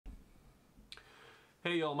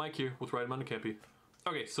Hey y'all, Mike here with rightamountofcampy.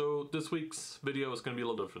 Okay, so this week's video is going to be a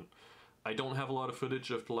little different. I don't have a lot of footage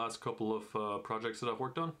of the last couple of projects that I've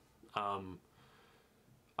worked on.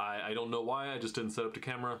 I don't know why, I just didn't set up the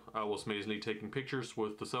camera. I was mainly taking pictures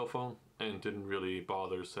with the cell phone and didn't really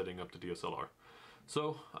bother setting up the DSLR.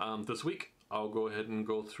 So this week I'll go ahead and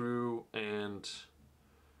go through and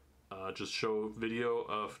just show video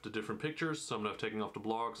of the different pictures, some that I've taken off the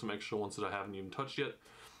blog, some extra ones that I haven't even touched yet.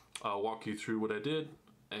 I'll walk you through what I did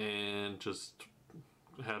and just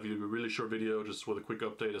have you a really short video just with a quick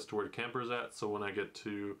update as to where the camper is at, so when I get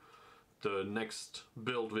to the next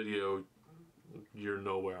build video you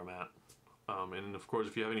know where I'm at. And of course,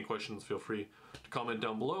 if you have any questions, feel free to comment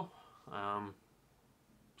down below.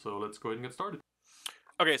 So let's go ahead and get started.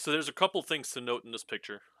 Okay, so there's a couple things to note in this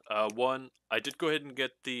picture. One, I did go ahead and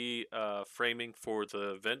get the framing for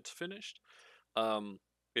the vent finished.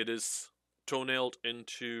 It is toe-nailed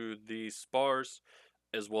into the spars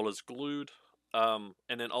as well as glued. And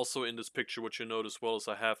then also in this picture, what you note as well is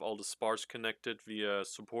I have all the spars connected via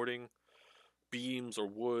supporting beams or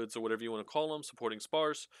woods or whatever you want to call them, supporting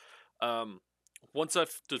spars. Once I've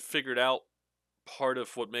figured out part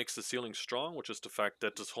of what makes the ceiling strong, which is the fact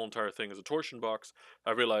that this whole entire thing is a torsion box,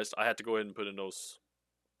 I realized I had to go ahead and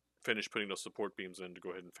finish putting those support beams in to go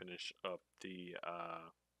ahead and finish up the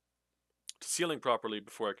ceiling properly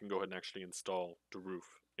before I can go ahead and actually install the roof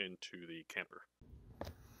into the camper.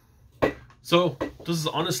 So this is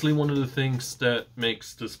honestly one of the things that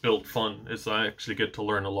makes this build fun, is I actually get to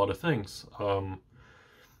learn a lot of things.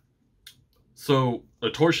 So a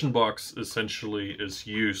torsion box essentially is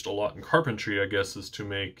used a lot in carpentry, I guess, is to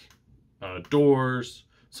make doors,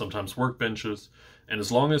 sometimes workbenches, and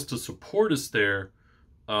as long as the support is there,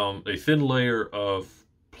 a thin layer of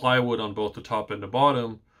plywood on both the top and the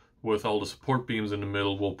bottom with all the support beams in the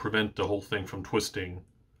middle will prevent the whole thing from twisting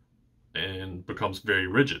and becomes very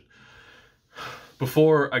rigid.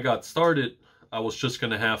 Before I got started, I was just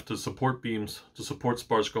going to have the support beams, the support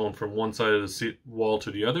spars going from one side of the wall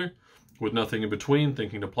to the other with nothing in between,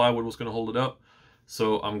 thinking the plywood was going to hold it up.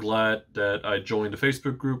 So I'm glad that I joined a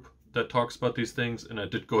Facebook group that talks about these things, and I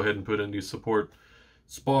did go ahead and put in these support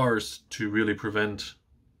spars to really give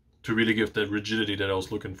that rigidity that I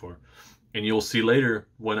was looking for. And you'll see later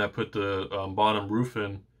when I put the bottom roof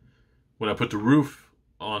in, when I put the roof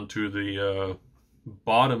onto the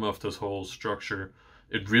bottom of this whole structure,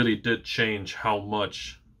 it really did change how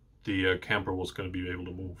much the camper was going to be able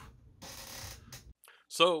to move.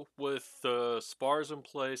 So with the spars in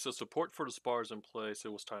place, the support for the spars in place,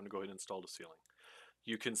 it was time to go ahead and install the ceiling.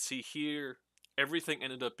 You can see here everything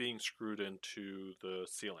ended up being screwed into the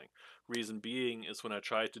ceiling. Reason being is when I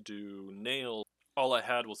tried to do nails, all I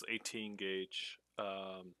had was 18 gauge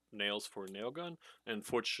nails for a nail gun, and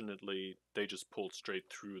fortunately they just pulled straight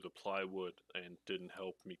through the plywood and didn't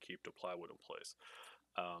help me keep the plywood in place.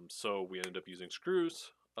 So we ended up using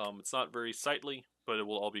screws. It's not very sightly, but it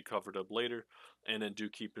will all be covered up later. And then do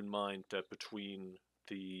keep in mind that between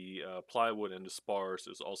the plywood and the spars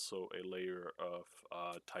is also a layer of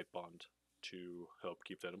type bond to help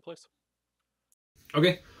keep that in place.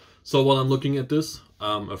 Okay, so while I'm looking at this,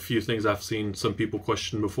 a few things I've seen some people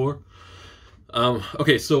question before.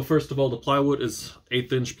 Okay, so first of all, the plywood is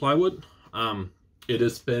 1/8 inch plywood. It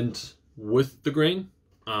is bent with the grain.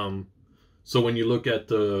 So when you look at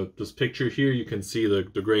this picture here, you can see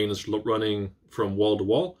the grain is running from wall to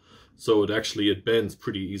wall. So it bends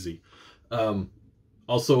pretty easy.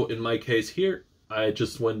 Also, in my case here, I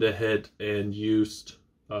just went ahead and used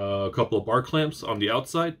a couple of bar clamps on the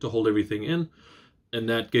outside to hold everything in, and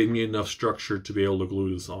that gave me enough structure to be able to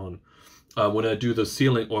glue this on. When I do the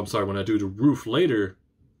ceiling, when I do the roof later,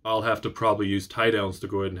 I'll have to probably use tie downs to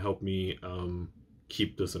go ahead and help me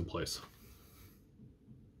keep this in place.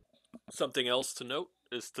 Something else to note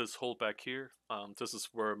is this hole back here. This is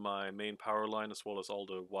where my main power line as well as all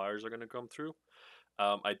the wires are going to come through.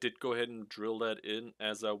 I did go ahead and drill that in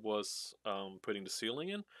as I was putting the ceiling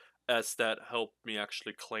in, as that helped me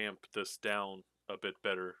actually clamp this down a bit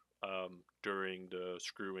better during the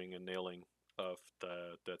screwing and nailing of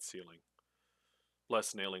that ceiling.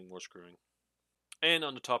 Less nailing, more screwing. And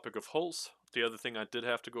on the topic of holes, the other thing I did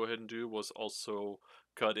have to go ahead and do was also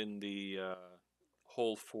cut in the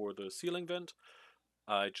hole for the ceiling vent.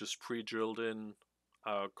 I just pre-drilled in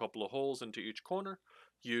a couple of holes into each corner,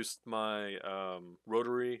 used my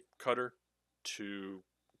rotary cutter to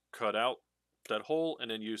cut out that hole, and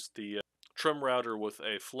then used the trim router with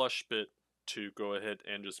a flush bit to go ahead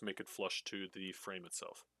and just make it flush to the frame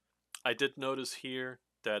itself. I did notice here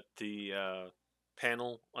that the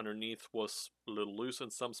panel underneath was a little loose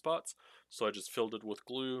in some spots, so I just filled it with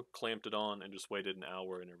glue, clamped it on, and just waited an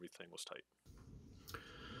hour and everything was tight.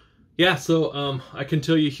 Yeah, so I can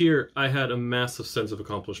tell you here, I had a massive sense of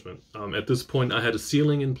accomplishment. At this point, I had a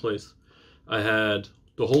ceiling in place. I had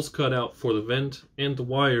the holes cut out for the vent and the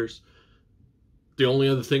wires. The only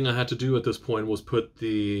other thing I had to do at this point was put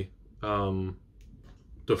um,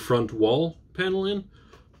 the front wall panel in,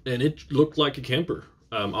 and it looked like a camper.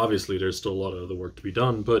 Obviously, there's still a lot of other work to be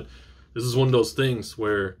done, but this is one of those things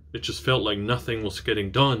where it just felt like nothing was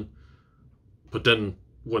getting done. But then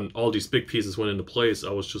when all these big pieces went into place,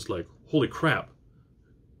 I was just like, holy crap,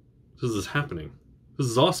 this is happening. This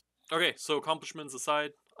is awesome. Okay, so accomplishments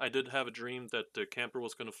aside, I did have a dream that the camper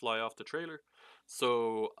was going to fly off the trailer.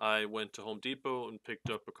 So I went to Home Depot and picked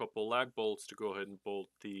up a couple lag bolts to go ahead and bolt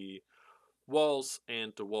the walls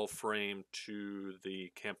and the wall frame to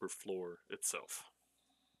the camper floor itself.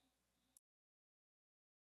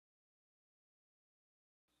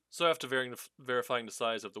 So after verifying the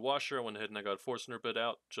size of the washer, I went ahead and I got a Forstner bit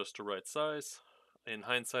out just the right size. In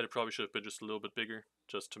hindsight, it probably should have been just a little bit bigger,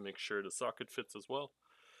 just to make sure the socket fits as well.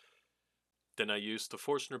 Then I used the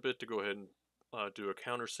Forstner bit to go ahead and do a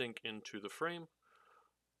countersink into the frame,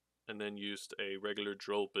 and then used a regular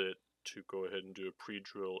drill bit to go ahead and do a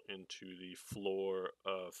pre-drill into the floor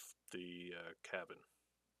of the cabin.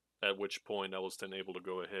 At which point I was then able to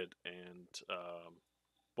go ahead and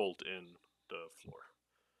bolt in the floor.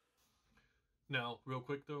 Now, real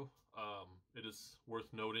quick though, it is worth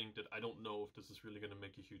noting that I don't know if this is really going to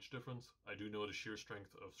make a huge difference. I do know the shear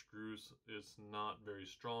strength of screws is not very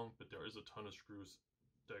strong, but there is a ton of screws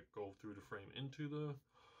that go through the frame into the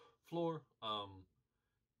floor.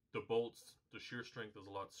 The bolts, the shear strength is a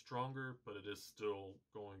lot stronger, but it is still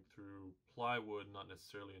going through plywood, not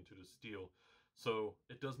necessarily into the steel. So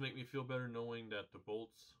it does make me feel better knowing that the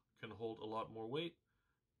bolts can hold a lot more weight,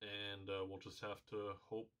 and we'll just have to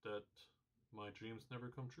hope that my dreams never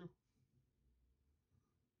come true.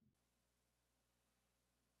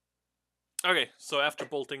 Okay, so after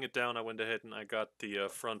bolting it down, I went ahead and I got the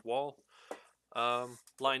front wall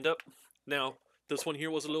lined up. Now, this one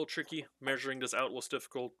here was a little tricky. Measuring this out was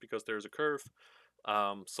difficult because there's a curve.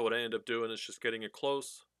 So what I ended up doing is just getting it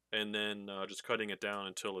close and then just cutting it down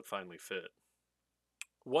until it finally fit.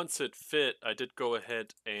 Once it fit, I did go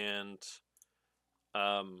ahead and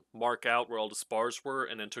mark out where all the spars were,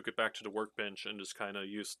 and then took it back to the workbench and just kind of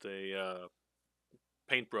used a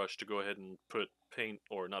paintbrush to go ahead and put paint,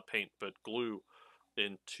 or not paint, but glue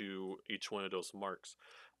into each one of those marks.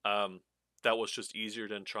 That was just easier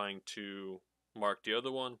than trying to mark the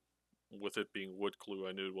other one. With it being wood glue,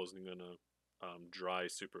 I knew it wasn't going to dry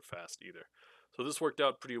super fast either. So this worked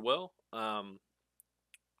out pretty well. And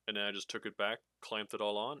then I just took it back, clamped it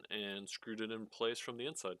all on, and screwed it in place from the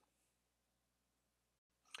inside.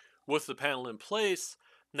 With the panel in place,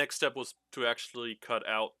 next step was to actually cut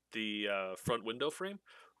out the front window frame.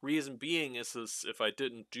 Reason being is if I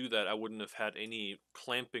didn't do that, I wouldn't have had any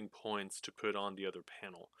clamping points to put on the other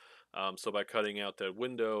panel. So by cutting out that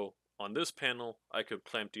window on this panel, I could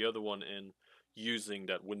clamp the other one in using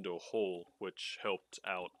that window hole, which helped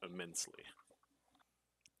out immensely.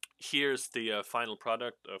 Here's the final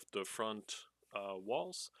product of the front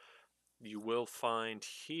walls. You will find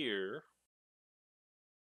here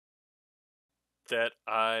that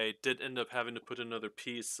I did end up having to put another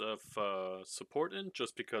piece of support in,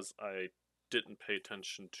 just because I didn't pay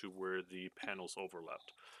attention to where the panels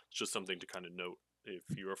overlapped. It's just something to kind of note if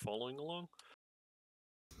you are following along.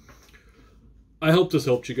 I hope this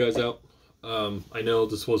helped you guys out. I know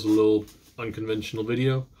this was a little unconventional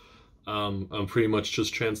video. I'm pretty much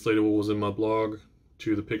just translated what was in my blog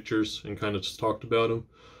to the pictures and kind of just talked about them.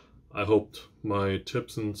 I hoped my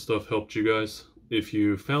tips and stuff helped you guys. If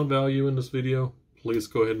you found value in this video, please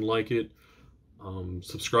go ahead and like it.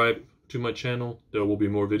 Subscribe to my channel. There will be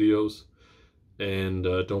more videos. And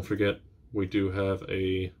don't forget, we do have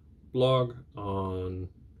a blog on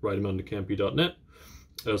rightamountofcampy.net,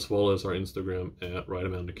 as well as our Instagram at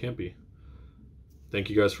rightamountofcampy. Thank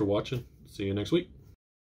you guys for watching. See you next week.